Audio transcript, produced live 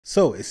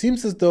So it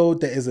seems as though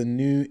there is a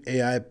new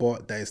AI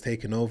bot that is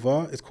taking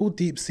over. It's called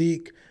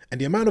Deepseek,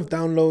 and the amount of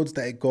downloads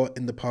that it got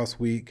in the past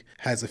week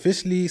has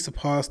officially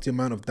surpassed the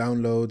amount of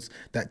downloads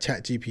that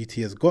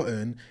ChatGPT has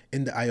gotten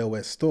in the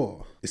iOS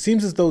store. It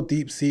seems as though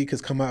Deepseek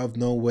has come out of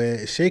nowhere.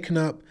 It's shaken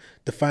up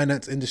the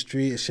finance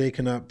industry, it's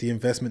shaken up the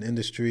investment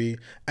industry,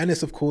 and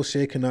it's of course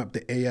shaken up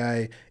the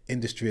AI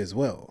industry as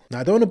well. Now,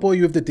 I don't want to bore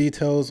you with the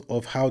details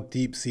of how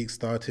Deepseek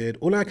started.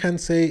 All I can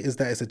say is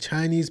that it's a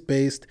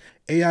Chinese-based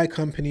AI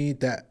company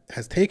that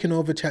has taken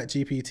over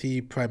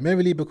ChatGPT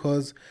primarily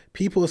because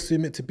people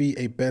assume it to be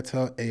a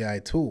better AI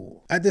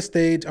tool. At this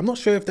stage, I'm not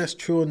sure if that's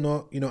true or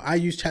not. I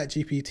use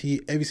ChatGPT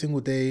every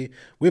single day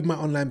with my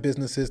online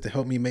businesses to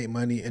help me make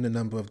money in a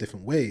number of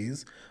different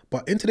ways.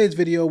 But in today's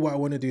video, what I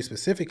want to do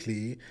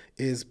specifically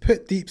is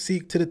put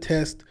Deepseek to the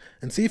test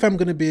and see if I'm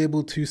going to be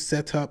able to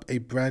set up a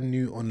brand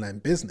new online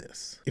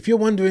business. If you're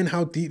wondering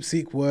how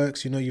Deepseek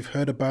works, you've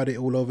heard about it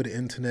all over the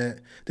internet.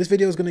 This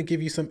video is going to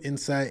give you some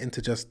insight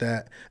into just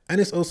that.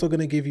 And it's also going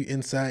to give you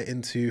insight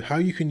into how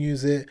you can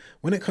use it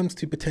when it comes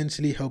to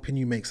potentially helping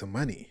you make some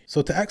money.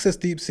 So to access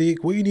Deepseek,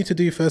 what you need to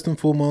do first and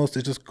foremost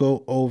is just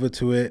go over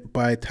to it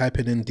by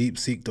typing in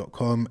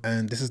deepseek.com,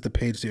 and this is the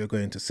page that you're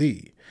going to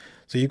see.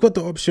 So you've got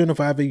the option of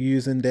either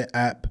using their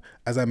app,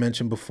 as I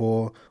mentioned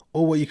before,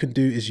 or what you can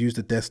do is use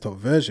the desktop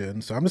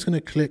version. So I'm just going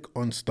to click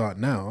on start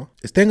now.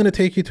 It's then going to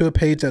take you to a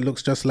page that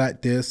looks just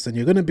like this, and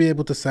you're going to be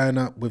able to sign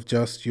up with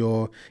just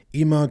your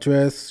email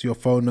address, your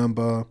phone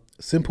number,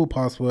 simple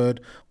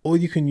password, or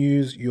you can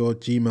use your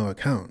Gmail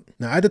account.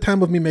 Now, at the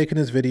time of me making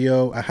this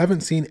video, I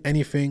haven't seen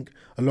anything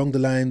along the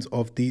lines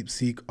of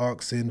Deepseek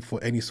asking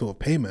for any sort of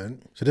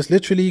payment. So just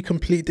literally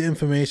complete the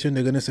information.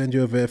 They're going to send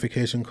you a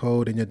verification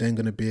code, and you're then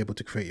going to be able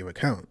to create your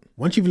account.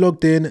 Once you've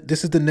logged in,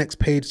 this is the next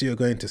page that you're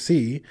going to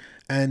see.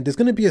 And there's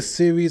going to be a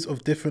series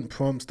of different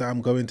prompts that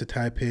I'm going to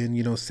type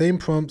in, same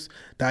prompts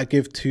that I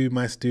give to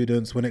my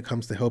students when it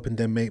comes to helping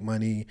them make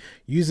money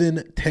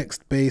using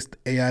text-based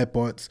AI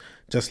bots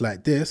just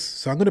like this.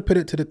 So I'm going to put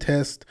it to the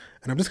test,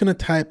 and I'm just going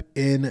to type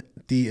in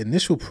the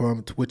initial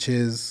prompt, which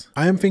is,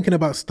 I am thinking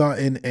about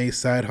starting a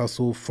side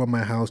hustle from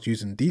my house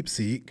using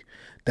Deepseek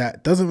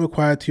that doesn't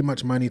require too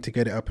much money to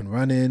get it up and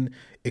running.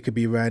 It could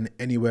be ran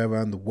anywhere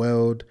around the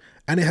world,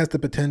 and it has the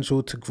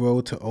potential to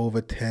grow to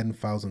over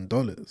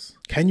 $10,000.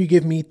 Can you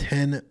give me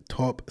 10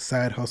 top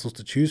side hustles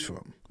to choose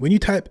from? When you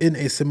type in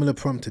a similar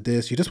prompt to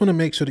this, you just want to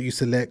make sure that you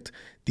select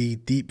the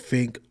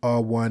Deepseek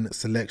R1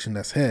 selection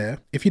that's here.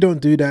 If you don't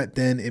do that,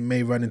 then it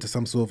may run into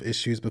some sort of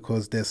issues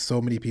because there's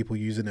so many people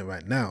using it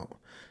right now.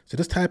 So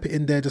just type it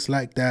in there just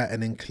like that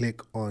and then click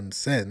on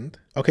send.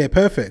 Okay,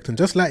 perfect. And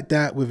just like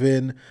that,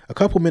 within a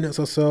couple minutes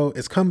or so,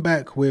 it's come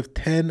back with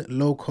 10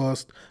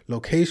 low-cost,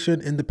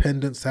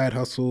 location-independent side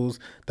hustles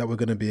that we're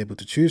going to be able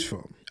to choose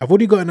from. I've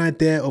already got an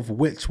idea of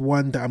which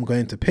one that I'm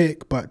going to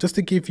pick, but just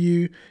to give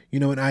you,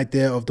 an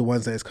idea of the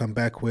ones that it's come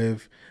back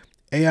with: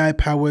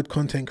 AI-powered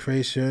content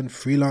creation,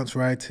 freelance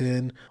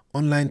writing,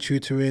 online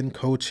tutoring,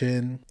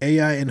 coaching,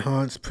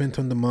 AI-enhanced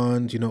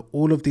print-on-demand,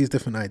 all of these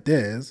different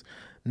ideas.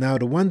 Now,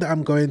 the one that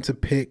I'm going to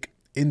pick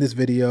in this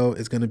video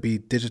is going to be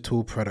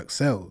digital product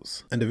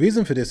sales. And the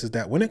reason for this is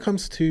that when it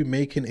comes to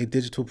making a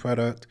digital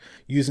product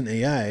using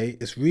AI,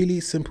 it's really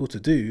simple to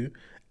do.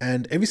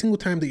 And every single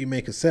time that you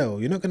make a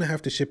sale, you're not going to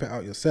have to ship it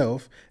out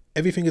yourself.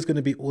 Everything is going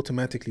to be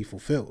automatically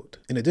fulfilled.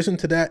 In addition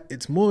to that,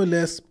 it's more or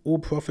less all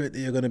profit that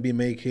you're going to be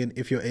making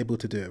if you're able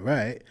to do it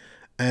right.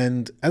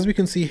 And as we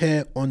can see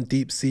here on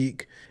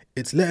Deepseek,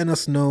 it's letting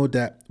us know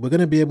that we're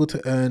going to be able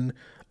to earn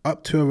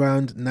up to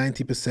around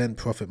 90%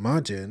 profit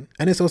margin.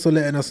 And it's also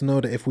letting us know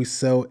that if we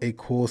sell a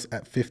course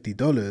at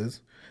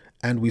 $50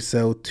 and we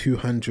sell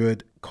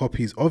 200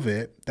 copies of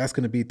it, that's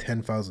going to be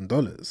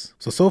 $10,000.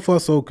 So far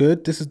so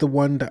good. This is the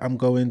one that I'm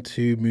going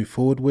to move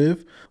forward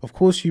with. Of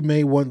course, you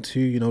may want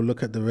to,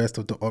 look at the rest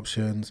of the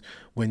options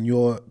when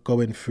you're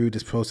going through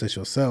this process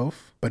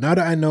yourself. But now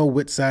that I know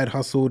which side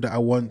hustle that I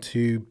want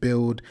to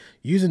build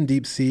using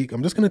Deepseek,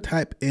 I'm just going to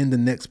type in the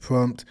next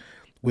prompt,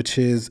 which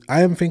is,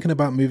 I am thinking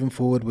about moving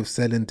forward with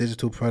selling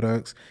digital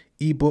products,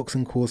 ebooks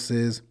and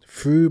courses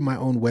through my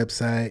own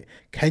website.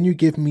 Can you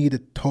give me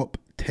the top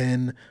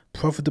 10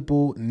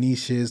 profitable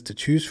niches to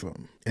choose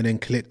from? And then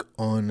click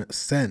on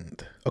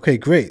send. Okay,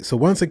 great. So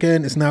once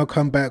again, it's now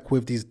come back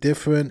with these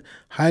different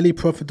highly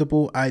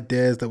profitable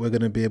ideas that we're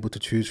going to be able to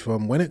choose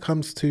from when it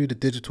comes to the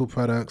digital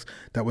products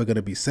that we're going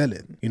to be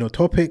selling.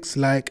 Topics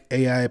like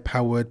AI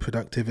powered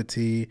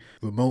productivity,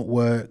 remote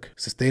work,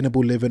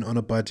 sustainable living on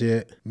a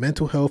budget,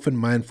 mental health and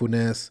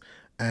mindfulness,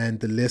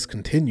 and the list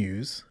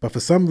continues. But for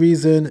some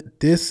reason,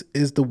 this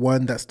is the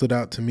one that stood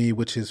out to me,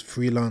 which is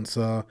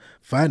freelancer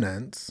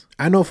finance.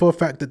 I know for a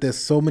fact that there's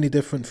so many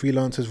different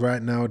freelancers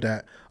right now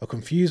that are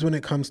confused when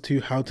it comes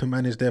to how to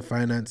manage their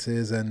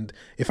finances. And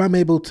if I'm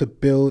able to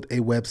build a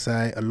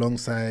website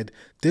alongside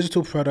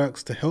digital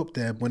products to help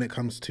them when it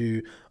comes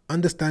to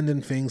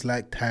understanding things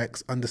like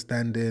tax,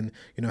 understanding,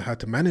 how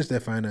to manage their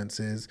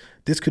finances,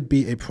 this could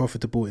be a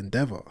profitable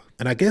endeavor.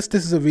 And I guess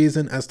this is a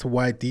reason as to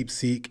why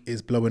Deepseek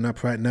is blowing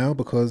up right now,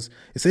 because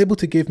it's able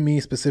to give me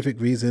specific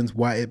reasons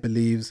why it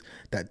believes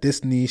that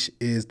this niche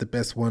is the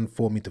best one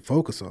for me to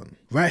focus on.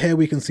 Right here,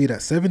 we can see that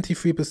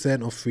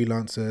 73% of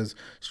freelancers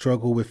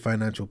struggle with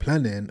financial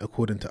planning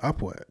according to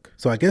Upwork.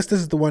 So I guess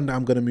this is the one that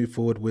I'm going to move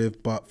forward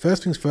with. But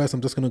first things first,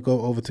 I'm just going to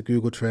go over to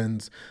Google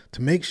Trends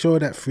to make sure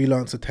that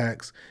freelancer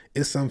tax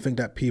is something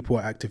that people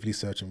are actively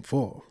searching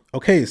for.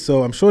 Okay,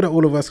 so I'm sure that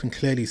all of us can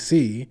clearly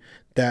see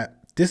that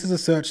this is a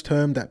search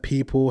term that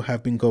people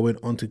have been going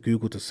onto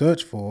Google to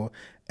search for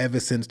ever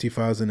since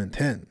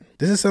 2010.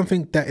 This is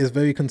something that is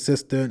very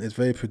consistent, it's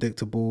very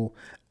predictable,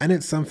 and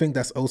it's something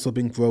that's also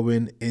been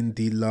growing in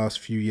the last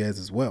few years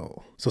as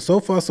well. So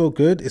far so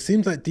good. It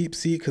seems like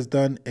Deepseek has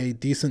done a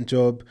decent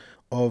job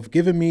of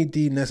giving me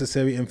the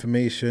necessary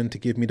information to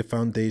give me the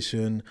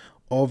foundation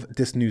of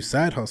this new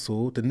side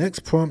hustle. The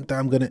next prompt that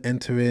I'm going to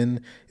enter in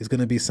is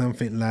going to be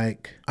something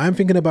like, I'm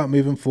thinking about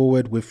moving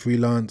forward with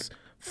freelance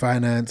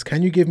finance.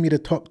 Can you give me the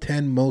top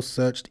 10 most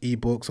searched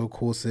ebooks or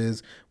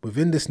courses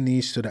within this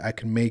niche so that I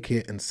can make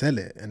it and sell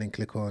it? And then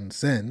click on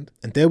send.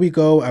 And there we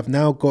go. I've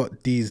now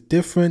got these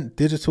different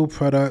digital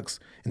products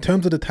in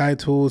terms of the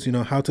titles,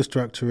 how to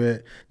structure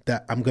it,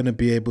 that I'm going to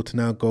be able to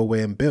now go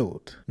away and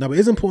build. Now, it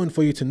is important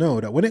for you to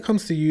know that when it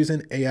comes to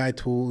using AI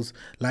tools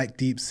like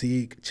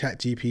Deepseek,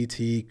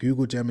 ChatGPT,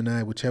 Google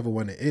Gemini, whichever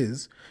one it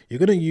is, you're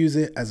going to use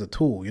it as a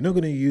tool. You're not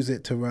going to use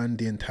it to run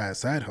the entire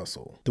side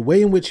hustle. The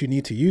way in which you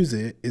need to use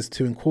it is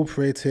to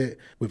incorporate it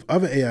with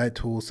other AI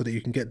tools so that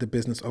you can get the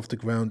business off the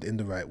ground in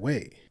the right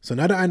way. So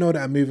now that I know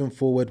that I'm moving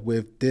forward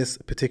with this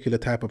particular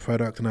type of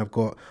product and I've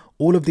got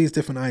all of these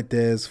different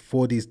ideas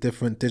for these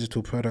different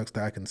digital products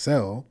that I can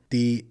sell,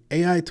 the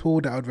AI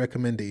tool that I would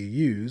recommend that you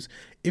use,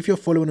 if you're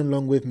following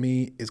along with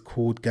me, is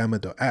called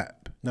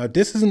Gamma.app. Now,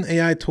 this is an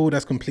AI tool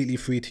that's completely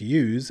free to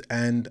use,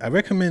 and I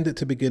recommend it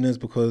to beginners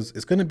because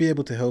it's going to be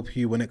able to help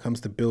you when it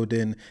comes to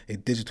building a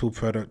digital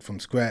product from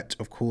scratch,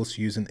 of course,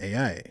 using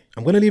AI.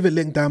 I'm going to leave it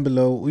linked down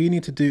below. All you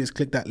need to do is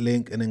click that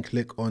link and then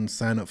click on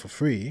sign up for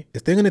free.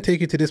 It's then going to take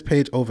you to this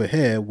page over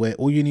here where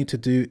all you need to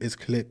do is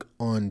click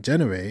on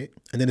generate.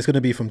 And then it's going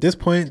to be from this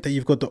point that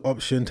you've got the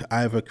option to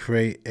either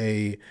create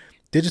a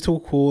digital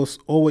course,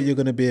 or what you're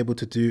going to be able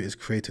to do is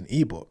create an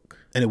ebook.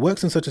 And it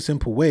works in such a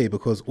simple way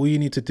because all you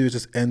need to do is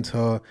just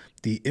enter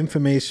the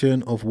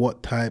information of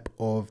what type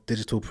of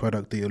digital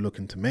product that you're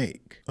looking to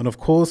make. And of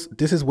course,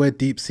 this is where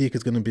Deepseek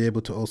is going to be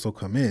able to also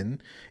come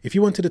in. If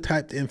you wanted to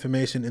type the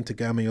information into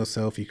Gamma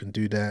yourself, you can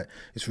do that.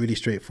 It's really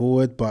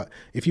straightforward. But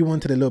if you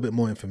wanted a little bit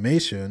more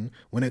information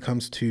when it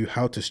comes to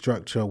how to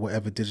structure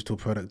whatever digital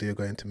product that you're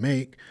going to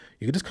make,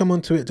 you can just come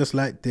onto it just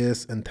like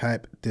this and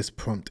type this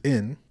prompt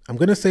in. I'm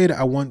going to say that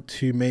I want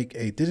to make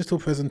a digital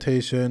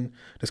presentation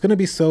that's going to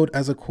be sold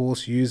as a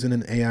course using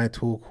an AI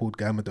tool called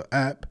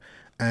Gamma.app.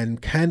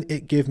 And can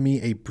it give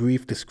me a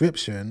brief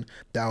description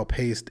that I'll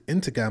paste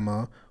into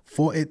Gamma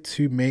for it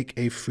to make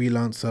a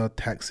freelancer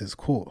taxes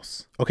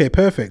course? Okay,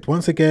 perfect.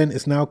 Once again,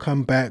 it's now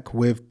come back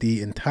with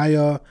the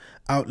entire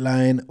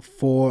outline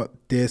for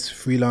this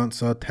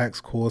freelancer tax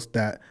course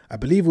that I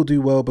believe will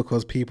do well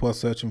because people are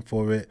searching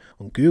for it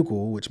on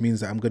Google, which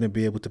means that I'm going to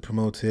be able to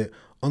promote it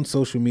on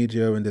social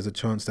media, and there's a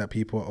chance that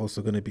people are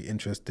also going to be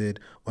interested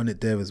on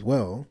it there as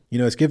well.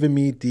 It's giving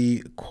me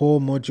the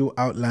core module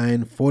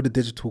outline for the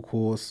digital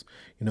course,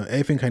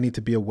 everything I need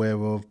to be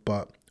aware of.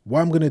 But what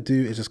I'm going to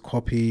do is just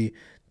copy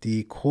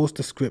the course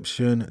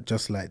description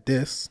just like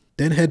this,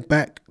 then head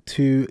back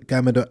to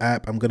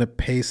Gamma.app. I'm going to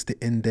paste it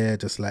in there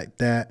just like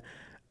that.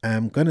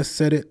 I'm going to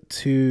set it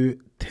to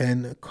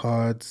 10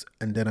 cards,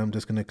 and then I'm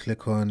just going to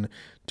click on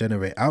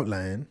generate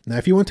outline. Now,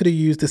 if you wanted to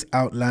use this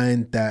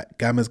outline that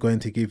Gamma is going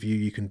to give you,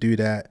 you can do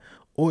that.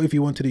 Or if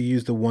you wanted to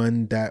use the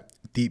one that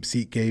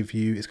Deepseek gave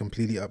you, it's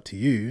completely up to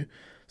you.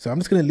 So I'm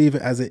just going to leave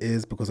it as it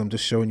is because I'm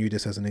just showing you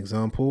this as an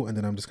example, and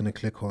then I'm just going to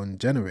click on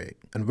generate.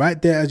 And right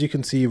there, as you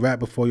can see right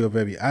before your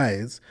very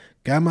eyes,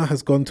 Gamma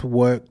has gone to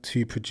work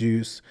to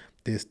produce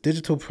this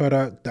digital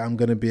product that I'm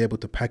going to be able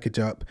to package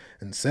up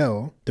and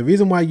sell. The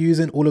reason why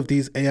using all of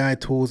these AI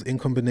tools in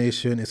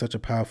combination is such a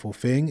powerful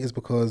thing is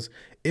because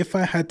if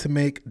I had to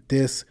make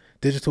this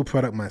digital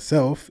product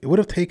myself, it would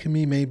have taken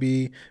me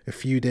maybe a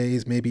few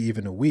days, maybe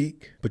even a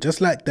week. But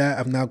just like that,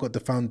 I've now got the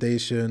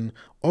foundation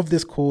of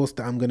this course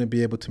that I'm going to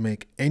be able to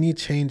make any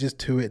changes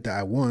to it that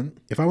I want.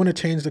 If I want to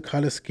change the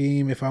color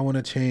scheme, if I want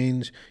to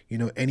change,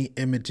 any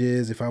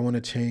images, if I want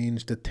to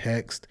change the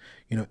text,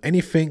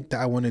 anything that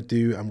I want to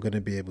do, I'm going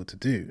to be able to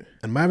do.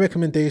 And my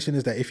recommendation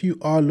is that if you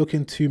are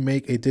looking to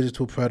make a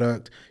digital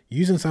product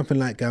using something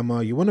like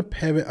Gamma, you want to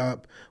pair it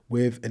up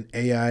with an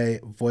AI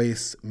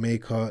voice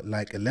maker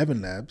like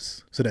 11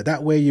 Labs, so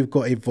that way you've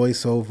got a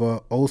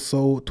voiceover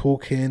also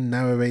talking,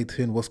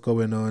 narrating what's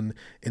going on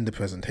in the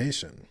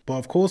presentation. But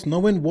of course,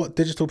 knowing knowing what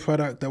digital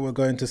product that we're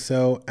going to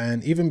sell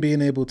and even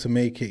being able to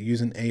make it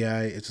using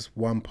AI is just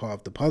one part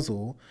of the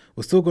puzzle.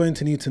 We're still going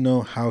to need to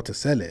know how to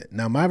sell it.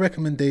 Now, my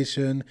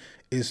recommendation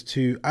is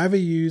to either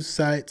use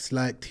sites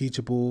like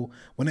Teachable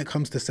when it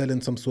comes to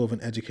selling some sort of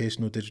an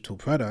educational digital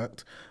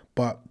product.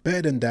 But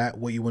better than that,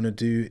 what you want to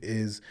do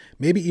is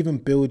maybe even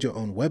build your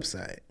own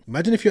website.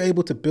 Imagine if you're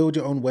able to build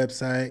your own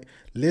website,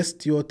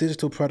 list your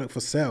digital product for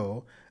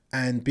sale,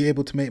 and be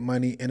able to make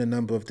money in a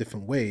number of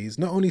different ways,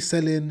 not only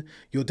selling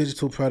your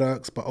digital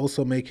products, but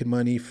also making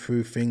money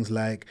through things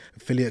like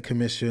affiliate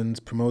commissions,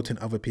 promoting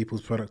other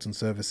people's products and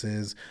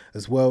services,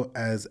 as well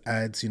as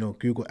ads,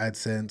 Google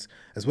AdSense,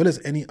 as well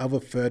as any other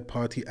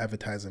third-party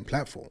advertising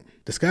platform.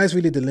 The sky's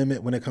really the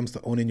limit when it comes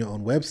to owning your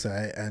own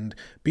website, and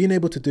being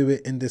able to do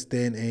it in this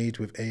day and age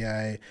with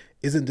AI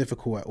isn't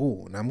difficult at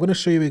all. Now, I'm going to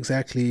show you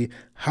exactly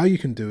how you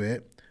can do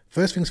it.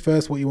 First things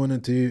first, what you want to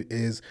do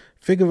is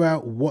figure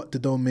out what the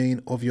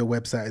domain of your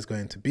website is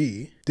going to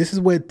be. This is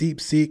where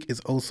Deepseek is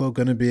also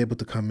going to be able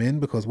to come in,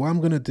 because what I'm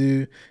going to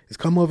do is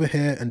come over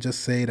here and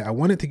just say that I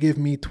want it to give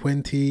me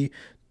 20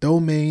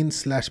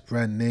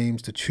 domain/brand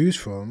names to choose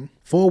from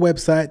for a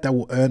website that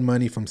will earn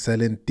money from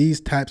selling these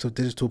types of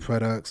digital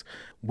products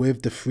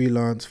with the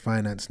freelance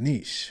finance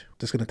niche.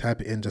 Just going to type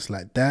it in just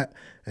like that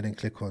and then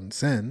click on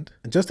send.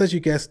 And just as you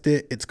guessed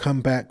it, it's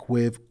come back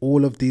with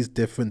all of these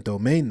different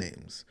domain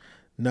names.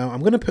 Now,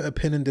 I'm going to put a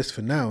pin in this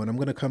for now, and I'm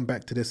going to come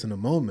back to this in a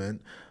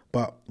moment.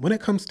 But when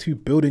it comes to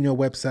building your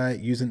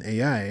website using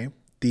AI,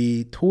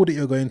 the tool that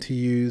you're going to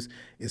use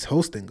is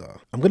Hostinger.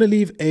 I'm going to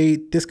leave a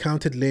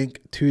discounted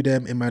link to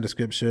them in my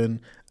description.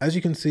 As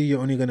you can see,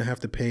 you're only going to have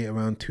to pay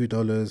around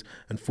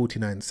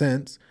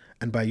 $2.49.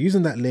 And by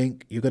using that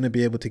link, you're going to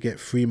be able to get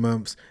 3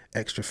 months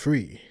extra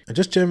free. And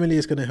just generally,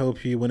 it's going to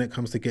help you when it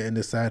comes to getting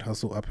this side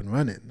hustle up and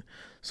running.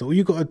 So all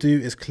you got to do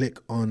is click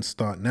on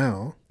Start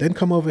Now, then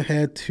come over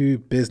here to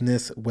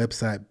Business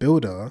Website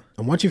Builder.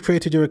 And once you've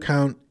created your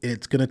account,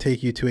 it's going to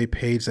take you to a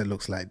page that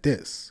looks like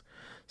this.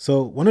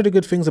 So one of the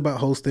good things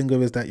about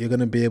Hostinger is that you're going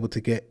to be able to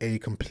get a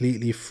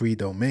completely free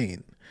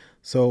domain.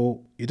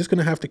 So you're just going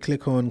to have to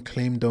click on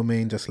claim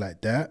domain just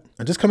like that.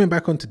 And just coming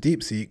back onto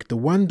Deepseek, the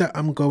one that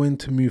I'm going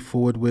to move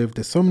forward with,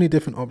 there's so many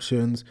different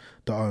options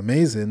that are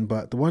amazing,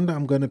 but the one that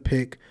I'm going to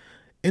pick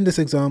in this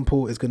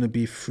example is going to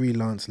be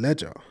Freelance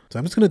Ledger. So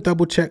I'm just going to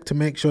double check to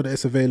make sure that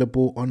it's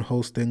available on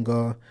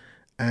Hostinger.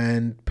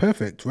 And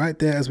perfect, right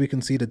there, as we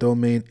can see, the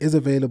domain is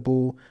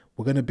available.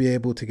 We're going to be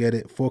able to get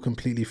it for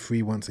completely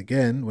free once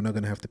again. We're not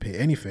going to have to pay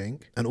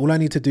anything. And all I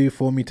need to do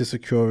for me to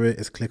secure it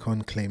is click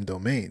on claim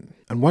domain.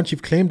 And once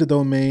you've claimed the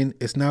domain,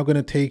 it's now going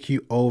to take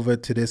you over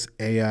to this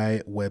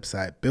AI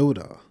website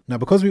builder. Now,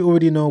 because we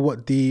already know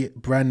what the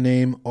brand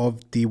name of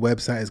the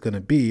website is going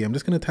to be, I'm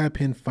just going to type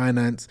in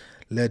Finance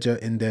Ledger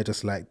in there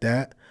just like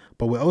that.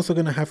 But we're also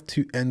going to have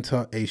to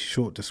enter a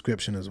short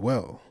description as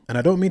well. And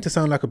I don't mean to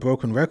sound like a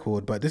broken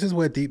record, but this is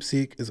where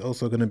Deepseek is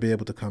also going to be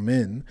able to come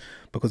in,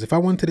 because if I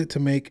wanted it to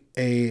make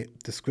a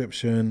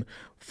description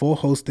for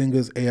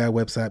Hostinger's AI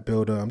website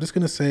builder, I'm just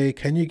going to say,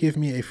 can you give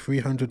me a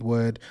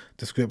 300-word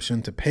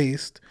description to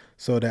paste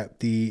so that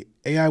the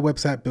AI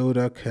website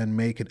builder can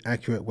make an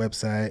accurate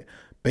website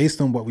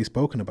based on what we've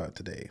spoken about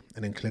today,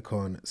 and then click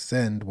on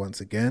send once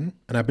again.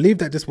 And I believe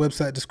that this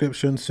website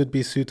description should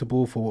be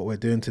suitable for what we're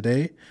doing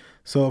today.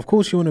 So of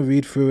course you want to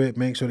read through it,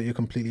 make sure that you're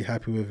completely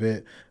happy with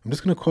it. I'm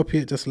just going to copy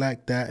it just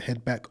like that,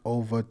 head back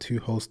over to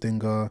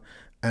Hostinger,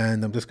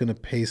 and I'm just going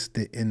to paste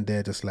it in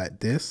there just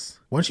like this.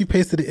 Once you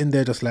pasted it in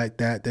there just like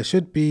that, there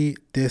should be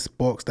this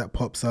box that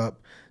pops up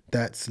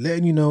that's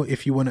letting you know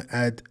if you want to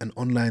add an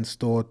online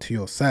store to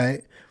your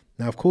site.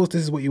 Now, of course,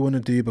 this is what you want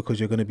to do because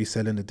you're going to be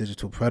selling a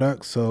digital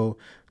product. So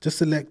just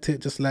select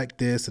it just like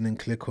this and then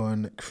click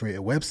on create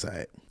a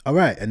website. All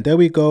right, and there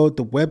we go.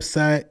 The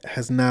website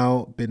has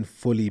now been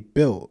fully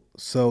built.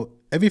 So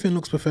everything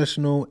looks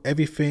professional.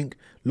 Everything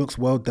looks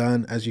well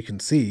done, as you can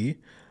see.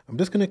 I'm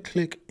just going to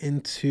click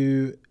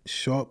into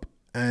shop,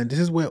 and this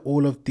is where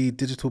all of the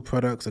digital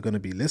products are going to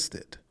be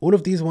listed. All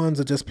of these ones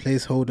are just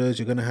placeholders.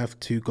 You're going to have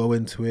to go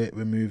into it,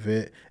 remove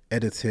it,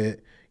 edit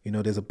it.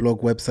 There's a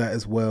blog website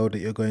as well that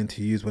you're going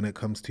to use when it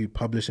comes to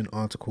publishing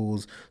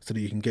articles so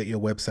that you can get your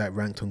website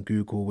ranked on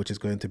Google, which is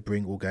going to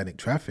bring organic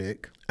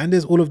traffic. And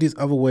there's all of these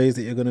other ways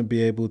that you're going to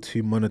be able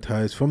to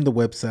monetize from the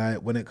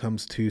website when it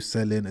comes to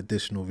selling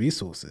additional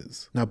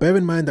resources. Now, bear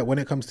in mind that when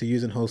it comes to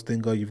using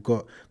Hostinger, you've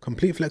got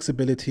complete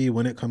flexibility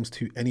when it comes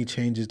to any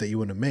changes that you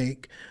want to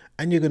make.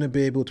 And you're going to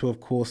be able to, of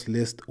course,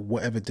 list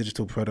whatever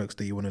digital products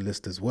that you want to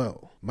list as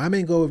well. My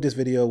main goal of this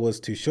video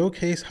was to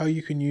showcase how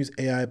you can use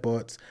AI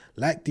bots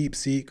like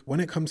Deepseek when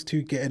it comes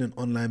to getting an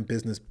online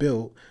business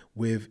built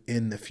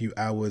within a few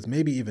hours,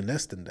 maybe even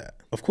less than that.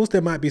 Of course,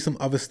 there might be some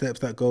other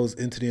steps that goes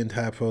into the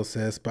entire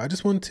process, but I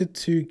just wanted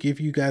to give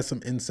you guys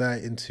some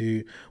insight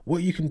into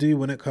what you can do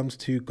when it comes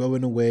to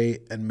going away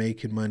and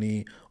making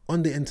money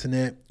on the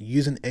internet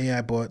using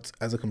AI bots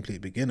as a complete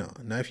beginner.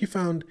 Now, if you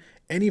found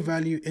any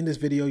value in this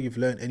video, you've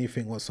learned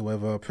anything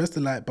whatsoever, press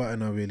the like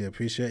button. I really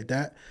appreciate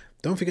that.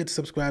 Don't forget to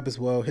subscribe as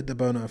well, hit the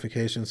bell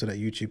notification so that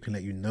YouTube can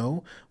let you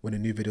know when a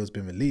new video has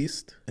been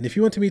released. And if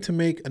you wanted me to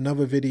make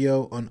another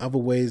video on other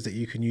ways that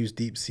you can use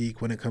Deepseek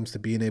when it comes to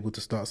being able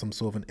to start some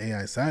sort of an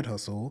AI side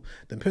hustle,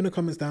 then put in the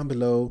comments down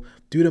below,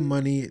 do the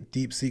money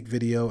Deepseek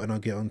video, and I'll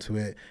get onto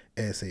it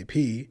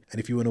ASAP. And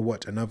if you want to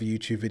watch another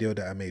YouTube video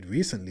that I made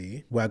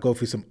recently, where I go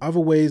through some other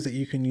ways that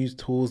you can use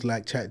tools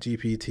like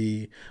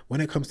ChatGPT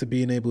when it comes to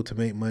being able to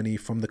make money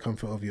from the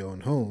comfort of your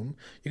own home,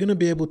 you're going to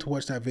be able to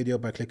watch that video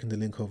by clicking the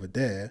link over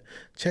there.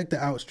 Check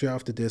that out straight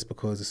after this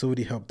because it's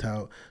already helped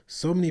out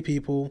so many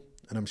people,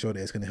 and I'm sure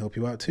that it's going to help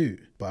you out too.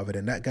 But other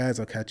than that, guys,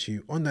 I'll catch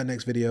you on that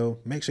next video.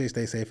 Make sure you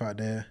stay safe out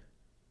there.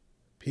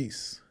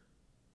 Peace.